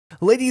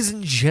Ladies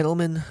and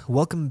gentlemen,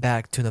 welcome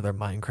back to another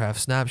Minecraft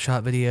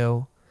Snapshot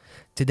video.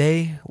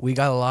 Today we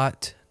got a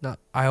lot.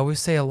 I always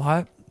say a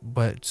lot,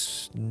 but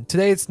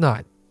today it's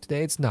not.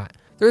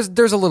 There's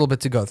a little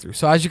bit to go through.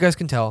 So as you guys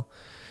can tell,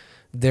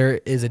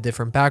 there is a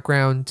different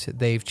background.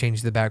 They've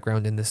changed the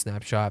background in the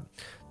snapshot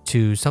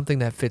to something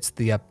that fits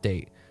the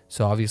update.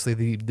 So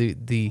obviously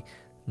the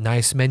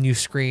nice menu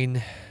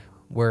screen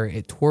where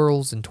it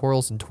twirls and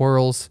twirls and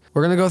twirls.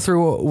 We're gonna go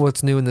through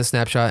what's new in the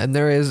snapshot, and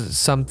there is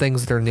some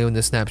things that are new in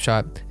the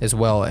snapshot, as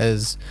well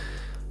as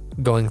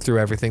going through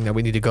everything that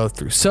we need to go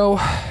through. So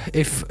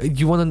if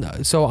you want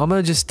to, so I'm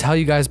gonna just tell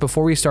you guys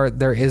before we start,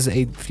 there is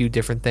a few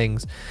different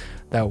things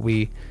that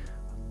we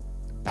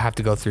have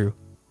to go through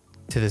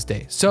to this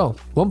day. So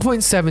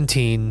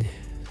 1.17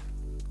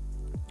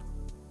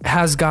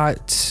 has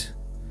got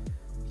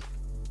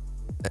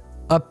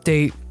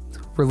update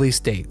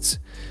release dates,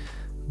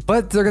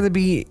 but they're going to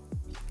be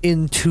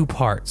in two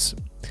parts.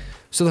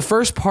 So the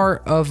first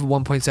part of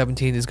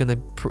 1.17 is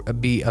going to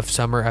be of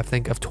summer, I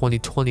think, of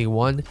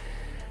 2021,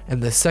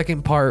 and the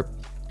second part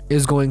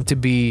is going to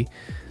be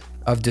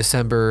of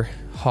December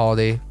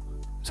holiday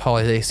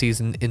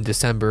season in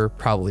December,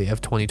 probably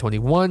of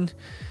 2021.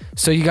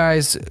 So you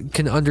guys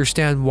can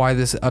understand why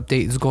this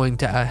update is going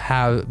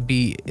to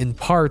be in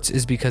parts,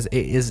 is because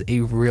it is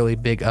a really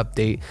big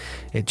update.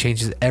 It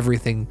changes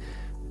everything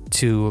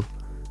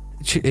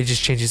it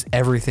just changes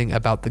everything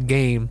about the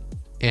game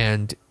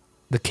and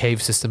the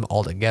cave system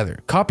altogether.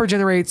 Copper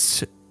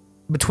generates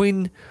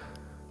between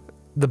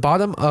the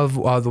bottom of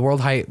the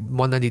world height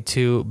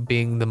 192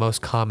 being the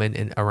most common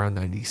in around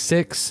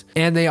 96,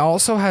 and they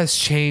also has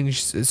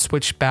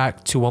switched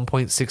back to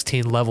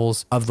 1.16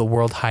 levels of the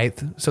world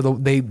height. So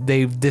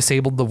they've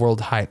disabled the world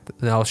height,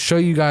 and I'll show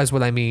you guys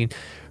what I mean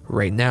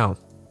right now.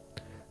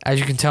 As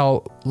you can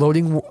tell,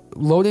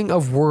 loading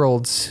of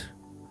worlds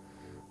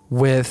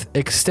with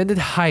extended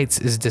heights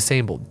is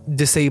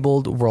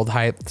disabled world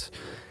height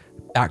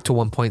back to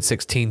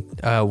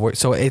 1.16,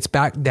 so it's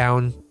back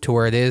down to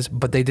where it is,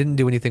 but they didn't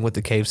do anything with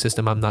the cave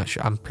system. I'm not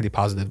sure, I'm pretty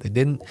positive they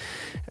didn't,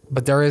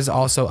 but there is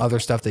also other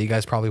stuff that you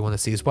guys probably want to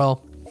see as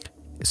well.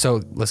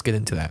 So let's get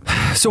into that.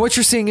 So what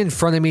you're seeing in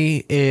front of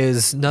me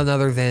is none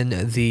other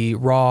than the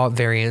raw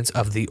variants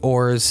of the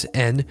ores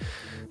and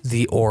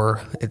the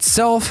ore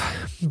itself,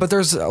 but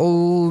there's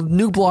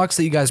new blocks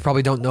that you guys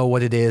probably don't know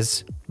what it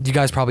is. You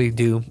guys probably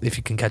do if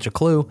you can catch a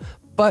clue,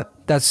 but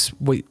that's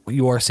what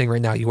you are seeing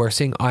right now. You are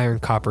seeing iron,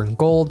 copper, and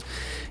gold.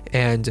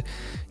 And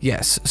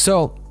yes,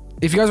 so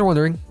if you guys are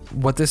wondering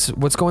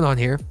what's going on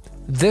here,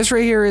 this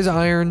right here is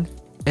iron,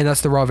 and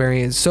that's the raw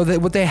variant. So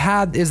that what they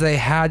had is they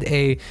had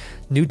a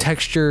new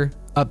texture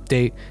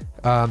update.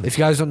 If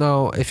you guys don't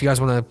know, if you guys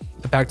want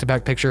a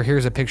back-to-back picture,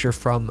 here's a picture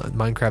from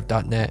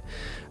Minecraft.net.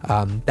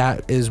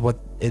 That is what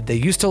they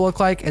used to look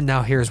like, and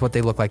now here's what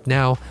they look like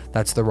now.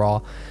 That's the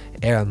raw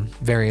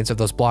variants of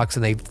those blocks,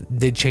 and they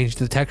did change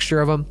the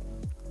texture of them.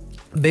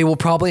 They will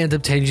probably end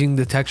up changing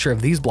the texture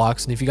of these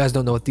blocks, and if you guys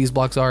don't know what these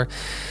blocks are,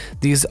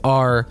 these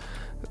are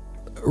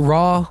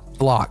raw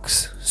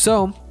blocks.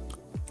 So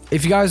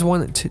if you guys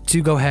want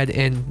to go ahead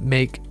and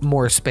make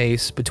more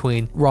space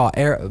between raw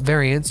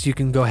variants, you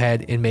can go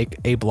ahead and make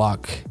a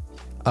block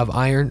of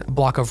iron,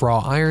 block of raw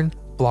iron,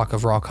 block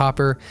of raw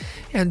copper,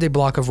 and a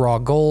block of raw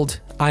gold.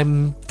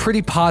 I'm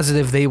pretty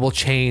positive they will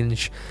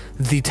change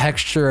the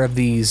texture of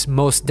these,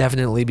 most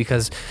definitely,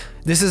 because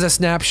this is a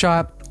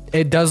snapshot.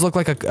 It does look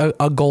like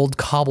a gold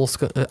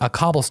cobblestone,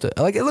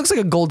 like it looks like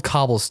a gold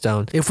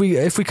cobblestone. If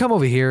we come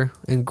over here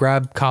and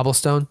grab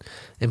cobblestone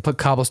and put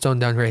cobblestone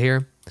down right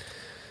here,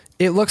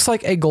 it looks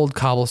like a gold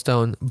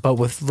cobblestone, but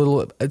with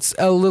it's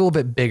a little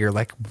bit bigger,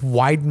 like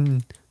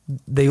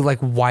they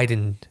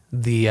widened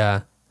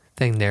the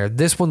thing there.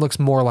 This one looks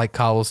more like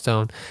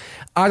cobblestone.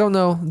 I don't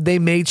know. They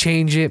may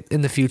change it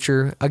in the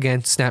future.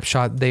 Again,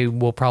 snapshot, they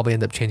will probably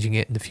end up changing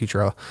it in the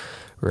future.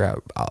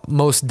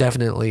 Most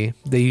definitely.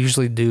 They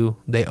usually do.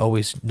 They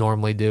always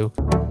normally do.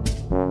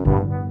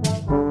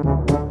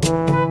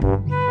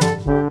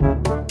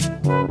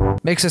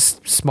 Makes a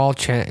small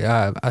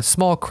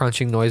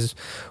crunching noise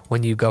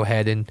when you go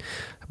ahead and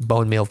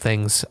bone meal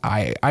things.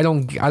 I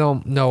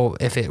don't know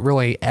if it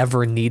really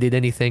ever needed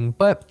anything,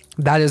 but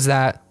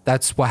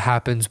that's what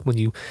happens when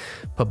you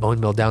put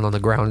bone meal down on the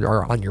ground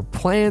or on your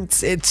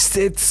plants. It's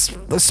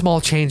a small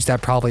change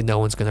that probably no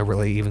one's gonna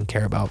really even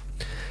care about.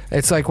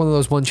 It's like one of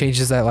those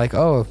changes that, like,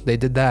 oh, they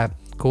did that,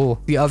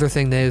 cool. The other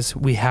thing is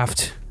we have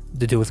to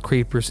do with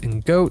creepers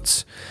and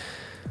goats.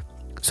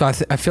 So I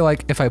feel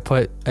like if I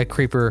put a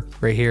creeper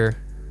right here,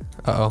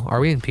 are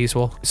we in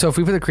peaceful? So if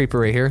we put a creeper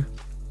right here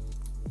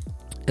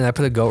and I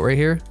put a goat right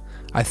here,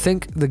 I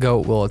think the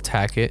goat will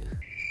attack it.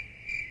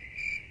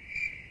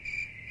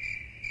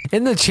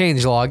 In the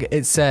changelog,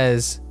 it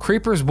says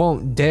creepers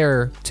won't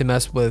dare to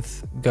mess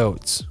with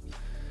goats.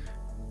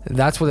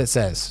 That's what it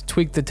says.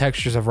 Tweak the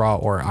textures of raw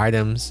ore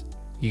items.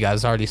 You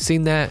guys already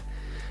seen that.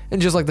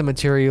 And just like the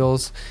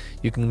materials,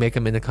 you can make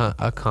them in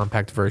a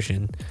compact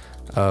version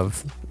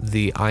of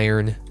the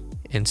iron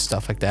and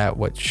stuff like that,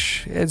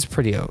 which is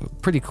pretty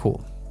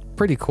cool.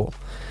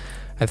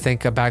 I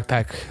think a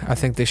backpack. I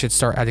think they should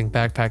start adding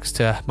backpacks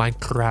to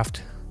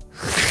Minecraft.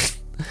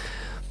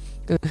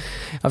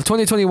 Of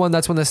 2021,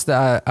 that's when this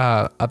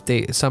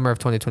update, summer of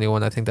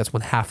 2021. I think that's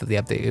when half of the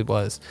update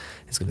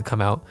is going to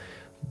come out.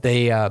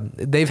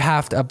 They've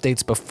halved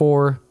updates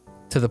before,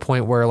 to the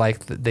point where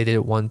like they did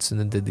it once and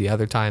then did the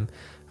other time.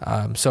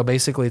 So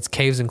basically, it's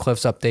Caves and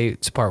Cliffs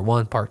updates part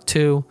 1, part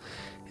 2,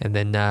 and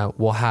then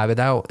we'll have it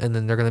out. And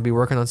then they're going to be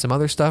working on some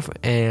other stuff,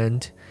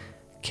 and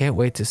can't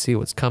wait to see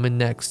what's coming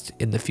next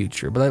in the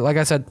future. But like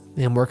I said,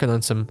 I'm working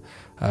on some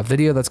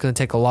video that's going to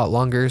take a lot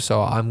longer,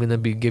 so I'm going to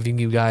be giving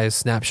you guys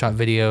snapshot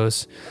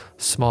videos,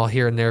 small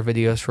here and there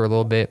videos for a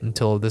little bit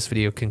until this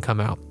video can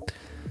come out.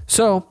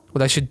 So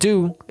what I should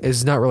do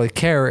is not really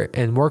care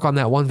and work on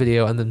that one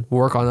video and then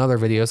work on other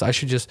videos. I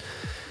should just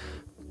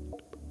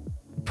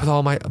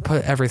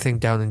put everything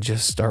down and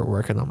just start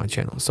working on my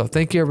channel. So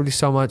thank you everybody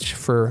so much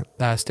for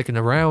sticking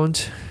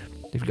around.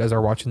 If you guys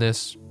are watching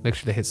this, make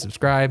sure to hit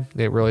subscribe.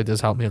 It really does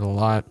help me out a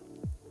lot.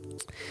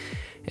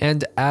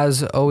 And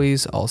as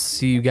always, I'll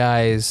see you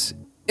guys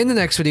in the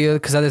next video,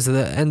 because that is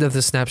the end of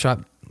the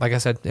snapshot. Like I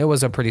said, it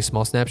was a pretty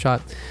small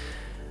snapshot.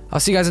 I'll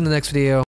see you guys in the next video.